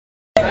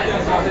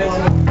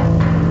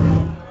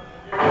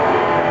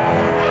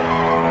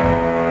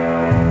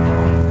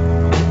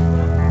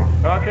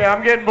Okay,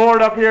 I'm getting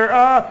bored up here.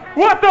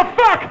 What the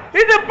fuck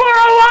is a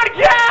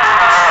 401k?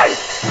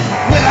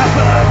 When I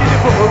bug in the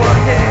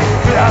 401k,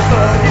 when I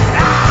bug in the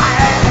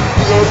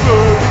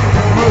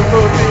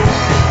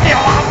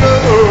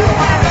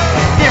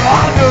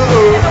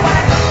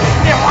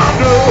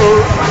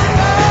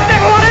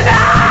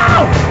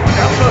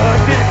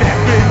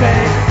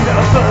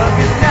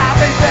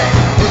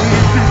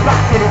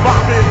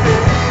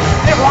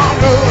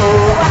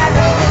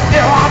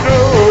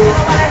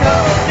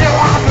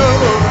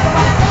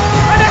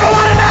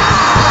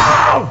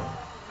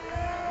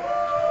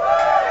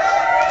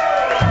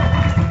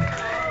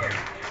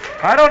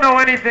I don't know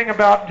anything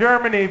about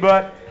Germany,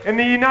 but in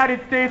the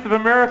United States of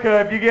America,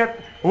 if you get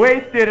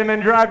wasted and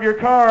then drive your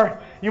car,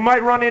 you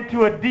might run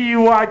into a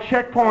DUI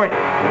checkpoint,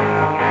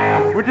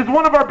 which is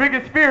one of our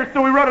biggest fears,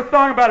 so we wrote a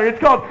song about it. It's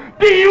called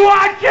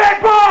DUI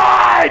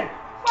Checkpoint!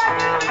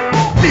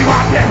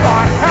 DUI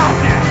Checkpoint, out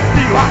you!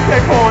 DUI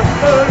Checkpoint,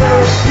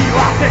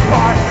 DUI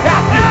Checkpoint,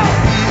 out you!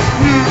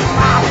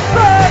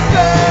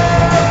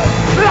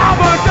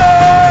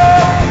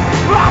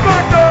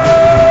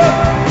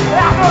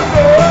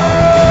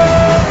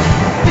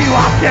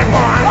 I'm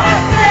checkpoint!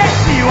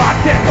 You are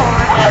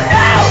checkpoint! Oh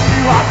no!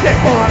 You are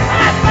checkpoint!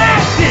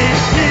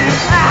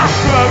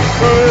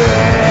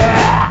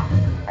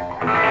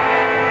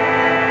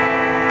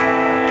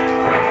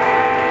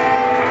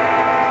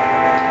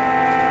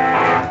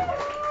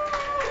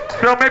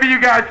 So maybe you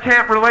guys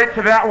can't relate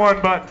to that one,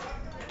 but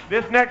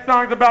this next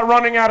song's about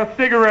running out of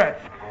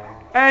cigarettes.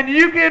 And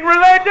you can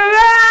relate to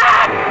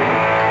that!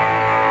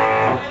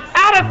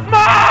 Out of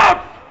smoke!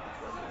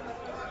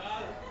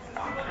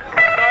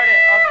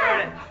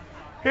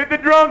 Hit the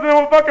drums and then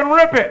we'll fucking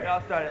rip it. Yeah,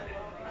 I'll start it.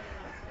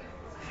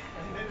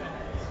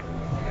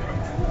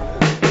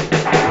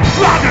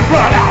 I just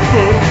run out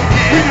food.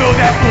 You know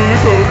that food is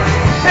food.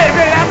 Hey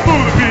man, that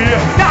food is beer.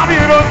 Now me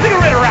no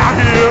cigarette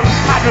around here.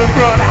 I just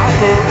run out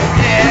food.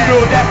 Yeah. You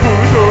know that food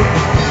is food.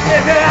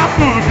 Hey man, that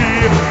food is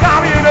beer.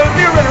 Now me no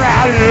cigarette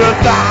around here.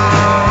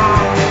 Stop.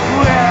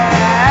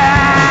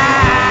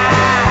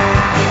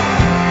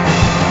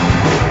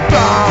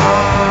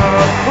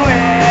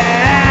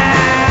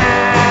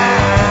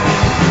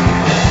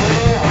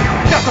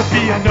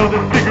 Be another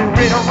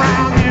cigarette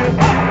around here.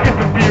 Guess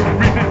to be a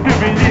reason to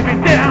be living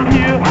down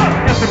here.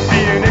 Guess to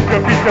be an extra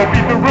piece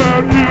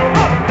around here.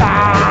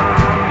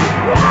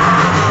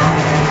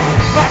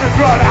 I just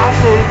run out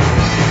food.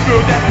 Go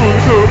that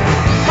food.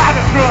 I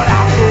just run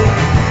out food.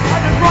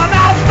 I just run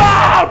out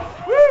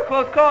food. Woo,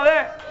 close call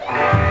there.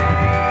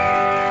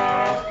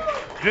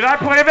 Did I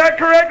play that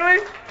correctly?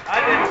 I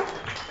did.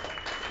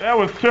 That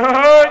was tight.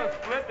 I was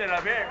flipping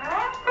up here.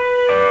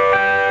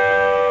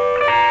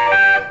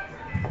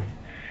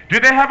 Do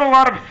they have a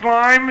lot of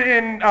slime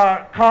in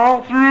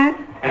Karlsruhe?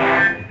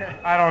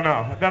 I don't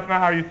know. That's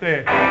not how you say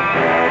it.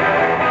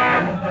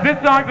 This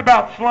song's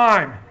about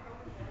slime.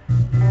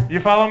 You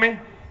follow me?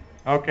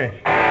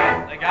 Okay.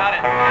 I got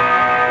it.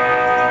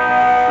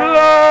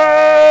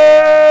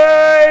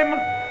 Slime!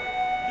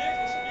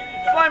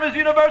 Slime is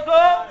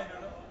universal.